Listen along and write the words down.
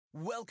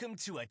Welcome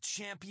to A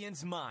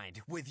Champion's Mind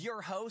with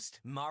your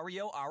host,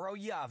 Mario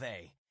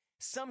Arroyave.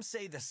 Some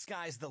say the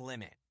sky's the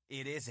limit.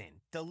 It isn't.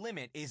 The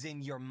limit is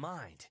in your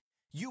mind.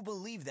 You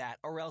believe that,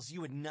 or else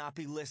you would not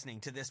be listening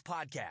to this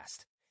podcast.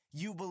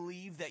 You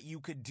believe that you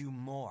could do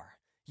more.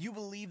 You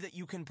believe that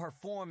you can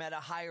perform at a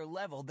higher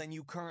level than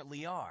you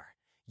currently are.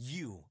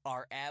 You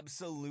are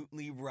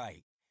absolutely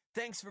right.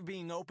 Thanks for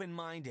being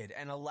open-minded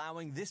and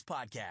allowing this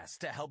podcast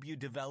to help you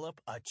develop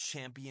a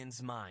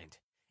champion's mind.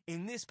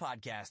 In this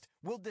podcast,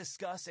 we'll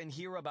discuss and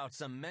hear about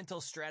some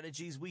mental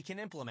strategies we can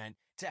implement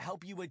to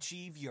help you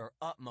achieve your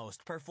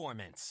utmost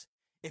performance.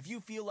 If you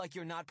feel like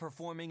you're not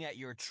performing at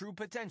your true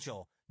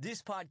potential,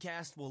 this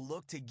podcast will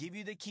look to give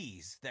you the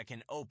keys that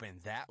can open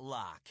that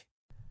lock.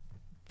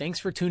 Thanks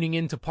for tuning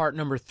in to part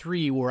number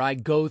 3, where I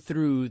go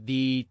through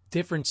the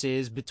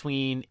differences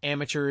between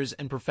amateurs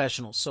and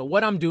professionals. So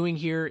what I'm doing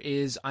here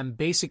is I'm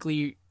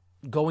basically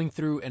going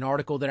through an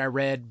article that I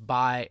read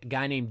by a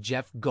guy named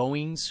Jeff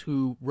Goings,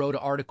 who wrote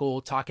an article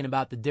talking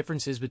about the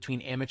differences between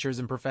amateurs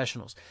and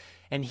professionals.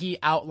 And he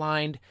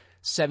outlined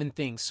 7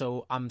 things.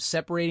 So I'm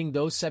separating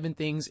those 7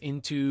 things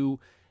into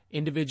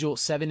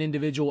 7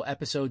 individual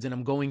episodes, and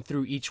I'm going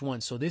through each one.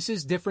 So this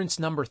is difference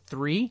number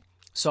 3.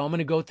 So I'm going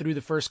to go through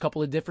the first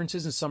couple of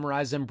differences and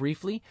summarize them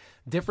briefly.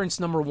 Difference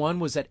number 1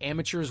 was that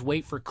amateurs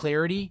wait for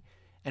clarity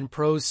and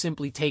pros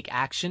simply take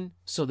action.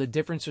 So the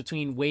difference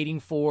between waiting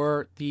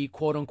for the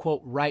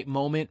quote-unquote right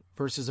moment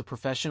versus a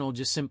professional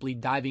just simply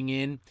diving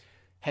in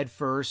head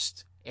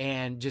first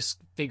and just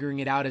figuring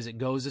it out as it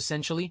goes,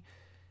 essentially.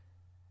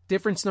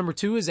 Difference number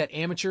 2 is that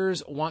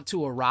amateurs want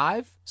to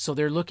arrive. So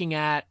they're looking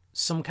at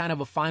some kind of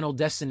a final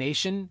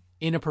destination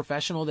in a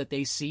professional that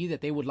they see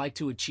that they would like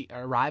to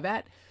arrive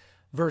at,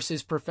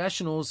 versus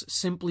professionals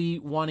simply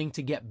wanting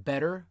to get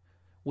better,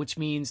 which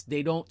means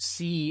they don't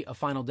see a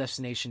final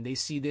destination. They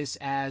see this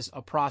as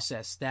a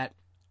process that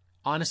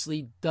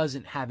honestly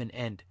doesn't have an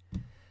end.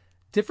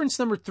 Difference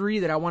number 3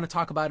 that I want to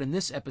talk about in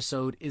this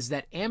episode is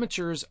that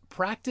amateurs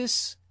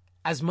practice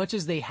as much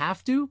as they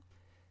have to,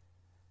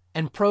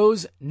 and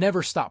pros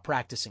never stop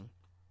practicing.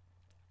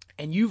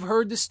 And you've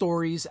heard the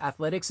stories.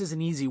 Athletics is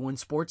an easy one.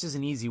 Sports is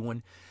an easy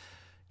one.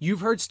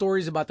 You've heard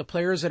stories about the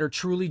players that are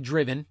truly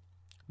driven,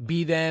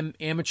 be them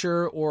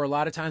amateur, or a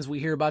lot of times we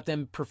hear about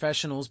them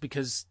professionals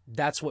because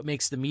that's what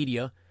makes the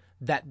media,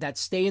 that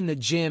stay in the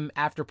gym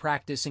after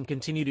practice and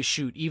continue to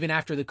shoot even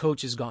after the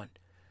coach is gone.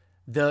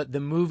 The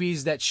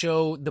movies that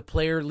show the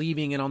player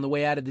leaving and on the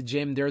way out of the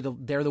gym, they're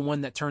the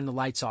one that turn the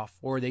lights off,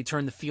 or they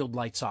turn the field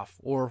lights off,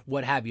 or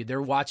what have you.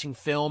 They're watching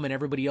film and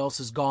everybody else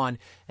is gone,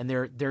 and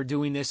they're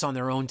doing this on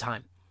their own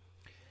time.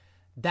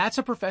 That's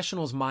a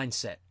professional's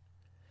mindset.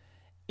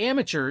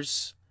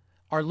 Amateurs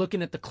are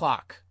looking at the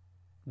clock.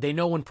 They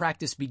know when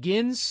practice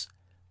begins,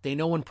 they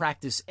know when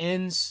practice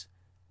ends,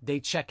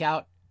 they check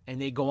out,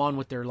 and they go on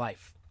with their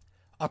life.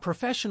 A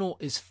professional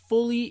is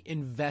fully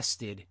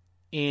invested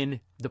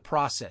in the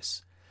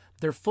process.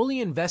 They're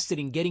fully invested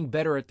in getting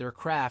better at their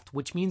craft,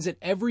 which means that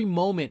every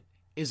moment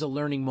is a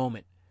learning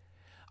moment.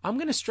 I'm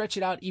going to stretch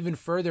it out even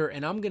further,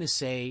 and I'm going to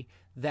say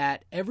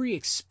that every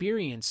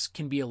experience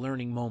can be a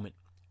learning moment.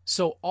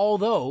 So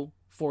although,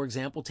 for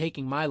example,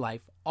 taking my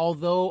life,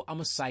 although I'm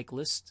a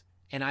cyclist,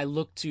 and I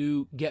look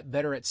to get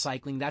better at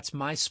cycling, that's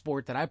my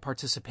sport that I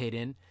participate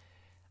in,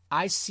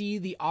 I see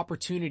the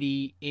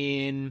opportunity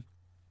in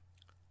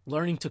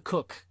learning to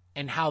cook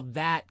and how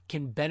that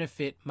can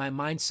benefit my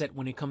mindset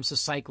when it comes to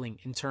cycling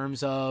in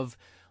terms of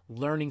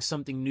learning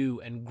something new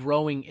and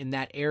growing in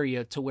that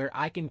area to where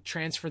I can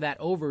transfer that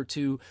over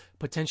to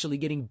potentially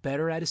getting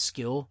better at a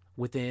skill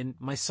within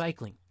my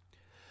cycling.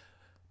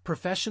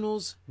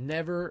 Professionals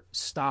never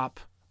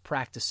stop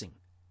practicing.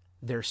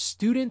 They're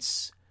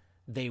students.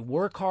 They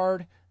work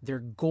hard. They're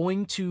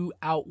going to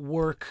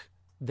outwork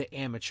the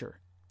amateur.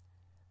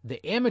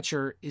 The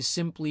amateur is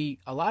simply,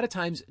 a lot of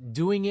times,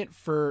 doing it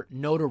for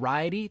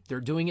notoriety.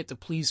 They're doing it to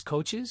please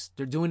coaches.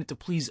 They're doing it to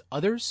please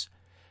others.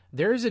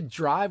 There is a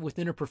drive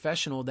within a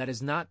professional that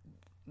is not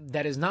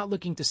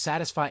looking to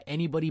satisfy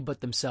anybody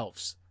but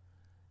themselves.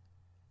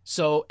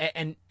 So,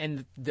 and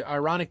the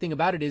ironic thing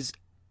about it is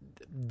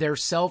their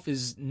self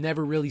is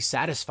never really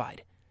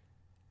satisfied,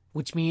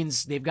 which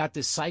means they've got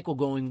this cycle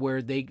going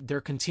where they're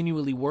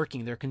continually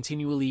working, they're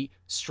continually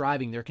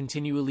striving, they're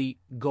continually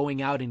going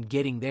out and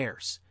getting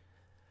theirs.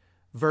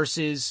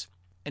 Versus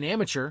an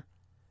amateur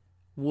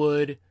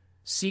would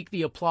seek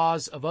the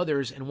applause of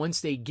others, and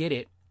once they get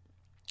it,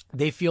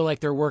 they feel like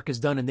their work is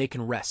done and they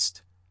can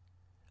rest.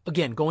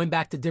 Again, going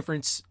back to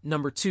difference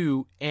number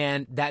 2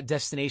 and that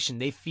destination,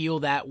 they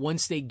feel that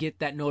once they get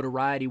that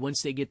notoriety,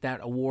 once they get that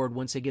award,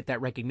 once they get that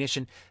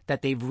recognition,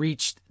 that they've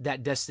reached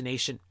that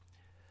destination.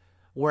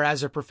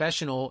 Whereas a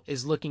professional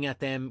is looking at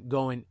them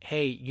going,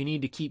 hey, you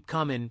need to keep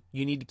coming.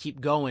 You need to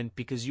keep going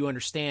because you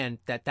understand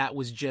that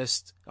was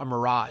just a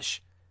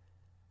mirage.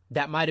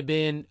 That might have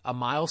been a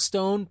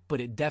milestone, but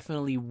it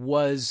definitely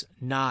was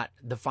not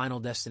the final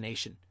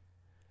destination.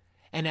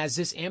 And as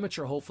this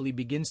amateur hopefully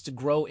begins to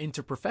grow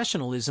into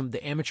professionalism,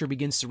 the amateur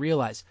begins to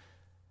realize,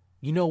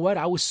 you know what?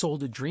 I was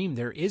sold a dream.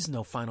 There is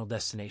no final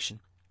destination.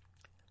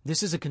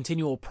 This is a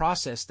continual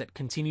process that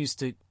continues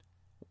to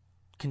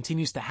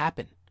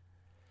happen.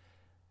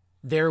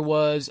 There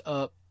was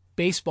a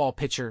baseball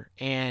pitcher,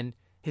 and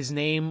his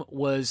name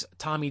was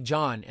Tommy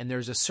John, and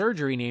there's a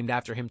surgery named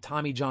after him,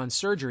 Tommy John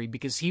surgery,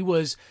 because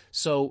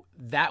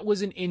that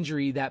was an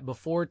injury that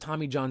before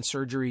Tommy John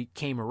surgery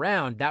came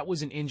around, that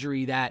was an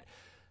injury that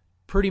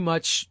pretty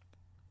much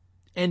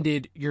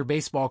ended your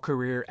baseball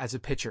career as a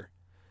pitcher.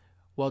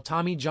 Well,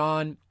 Tommy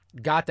John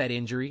got that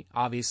injury.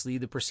 Obviously,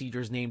 the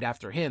procedure is named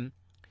after him.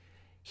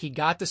 He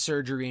got the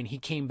surgery, and he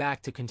came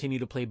back to continue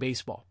to play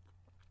baseball.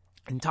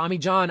 And Tommy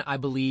John, I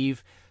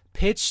believe,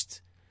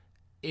 pitched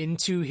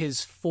into his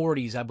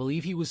 40s. I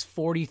believe he was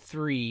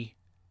 43.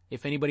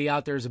 If anybody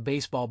out there is a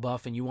baseball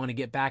buff and you want to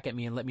get back at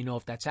me and let me know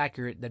if that's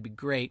accurate, that'd be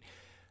great.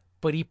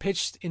 But he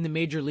pitched in the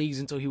major leagues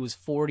until he was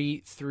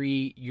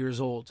 43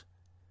 years old.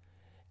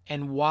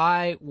 And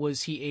why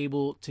was he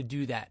able to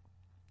do that?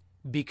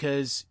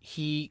 Because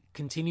he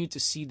continued to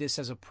see this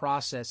as a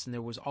process, and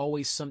there was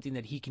always something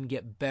that he can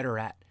get better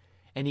at,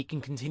 and he can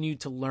continue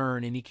to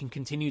learn, and he can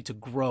continue to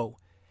grow.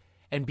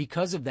 And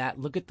because of that,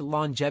 look at the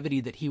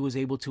longevity that he was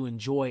able to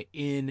enjoy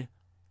in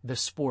the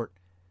sport.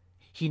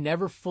 He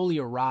never fully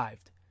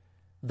arrived.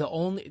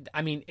 To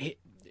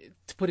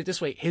put it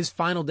this way, his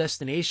final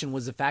destination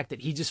was the fact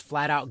that he just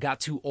flat out got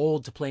too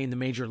old to play in the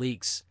major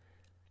leagues.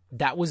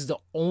 That was the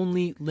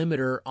only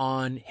limiter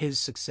on his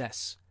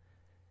success.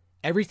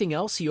 Everything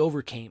else he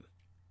overcame.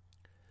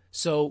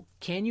 So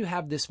can you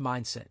have this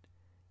mindset?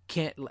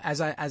 As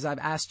I've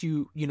asked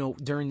you,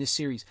 during this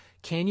series,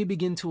 can you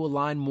begin to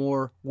align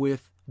more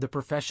with the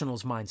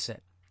professional's mindset?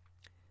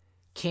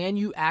 Can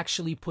you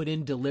actually put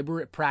in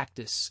deliberate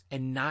practice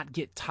and not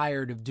get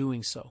tired of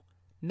doing so?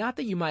 Not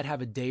that you might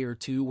have a day or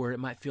two where it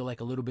might feel like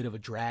a little bit of a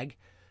drag,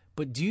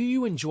 but do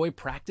you enjoy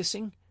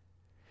practicing?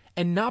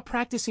 And not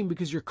practicing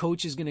because your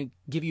coach is going to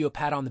give you a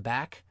pat on the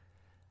back.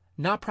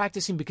 Not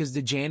practicing because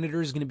the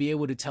janitor is going to be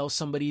able to tell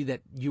somebody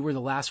that you were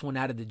the last one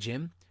out of the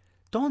gym.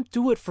 Don't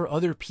do it for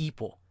other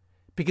people.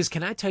 Because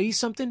can I tell you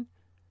something?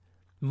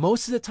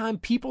 Most of the time,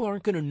 people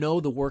aren't going to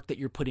know the work that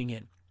you're putting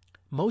in.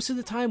 Most of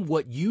the time,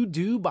 what you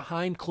do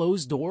behind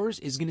closed doors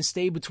is going to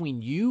stay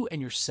between you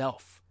and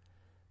yourself.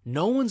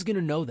 No one's going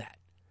to know that.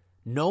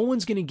 No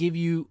one's going to give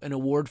you an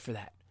award for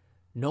that.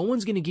 No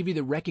one's going to give you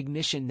the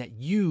recognition that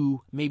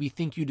you maybe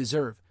think you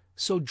deserve.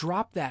 So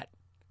drop that.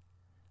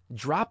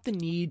 Drop the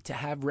need to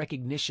have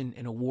recognition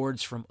and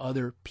awards from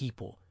other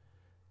people.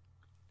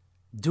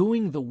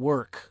 Doing the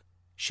work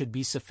should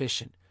be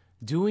sufficient.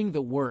 Doing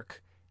the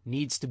work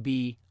needs to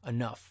be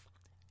enough.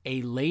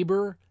 A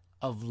labor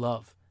of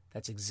love.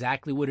 That's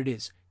exactly what it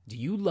is. Do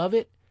you love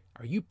it?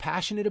 Are you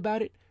passionate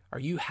about it? Are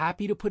you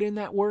happy to put in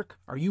that work?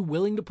 Are you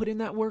willing to put in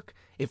that work?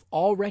 If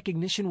all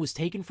recognition was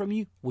taken from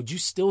you, would you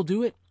still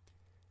do it?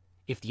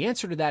 If the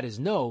answer to that is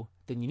no,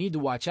 then you need to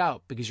watch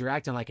out because you're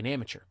acting like an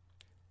amateur.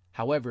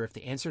 However, if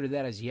the answer to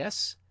that is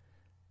yes,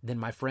 then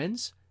my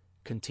friends,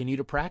 continue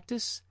to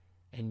practice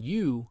and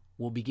you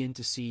will begin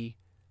to see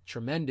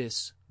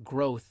tremendous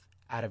growth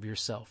out of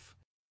yourself.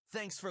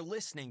 Thanks for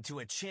listening to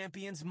A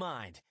Champion's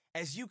Mind.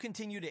 As you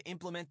continue to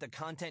implement the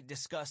content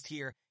discussed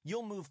here,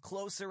 you'll move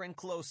closer and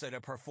closer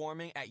to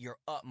performing at your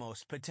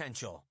utmost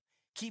potential.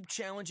 Keep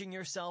challenging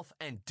yourself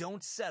and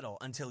don't settle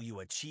until you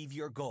achieve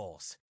your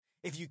goals.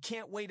 If you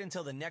can't wait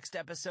until the next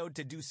episode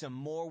to do some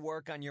more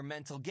work on your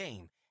mental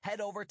game, head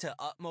over to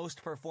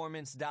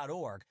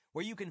utmostperformance.org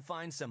where you can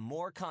find some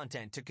more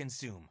content to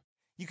consume.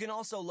 You can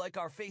also like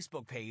our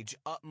Facebook page,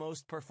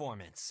 Utmost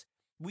Performance.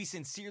 We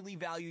sincerely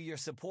value your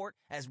support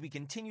as we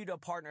continue to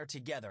partner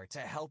together to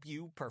help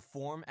you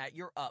perform at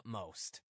your utmost.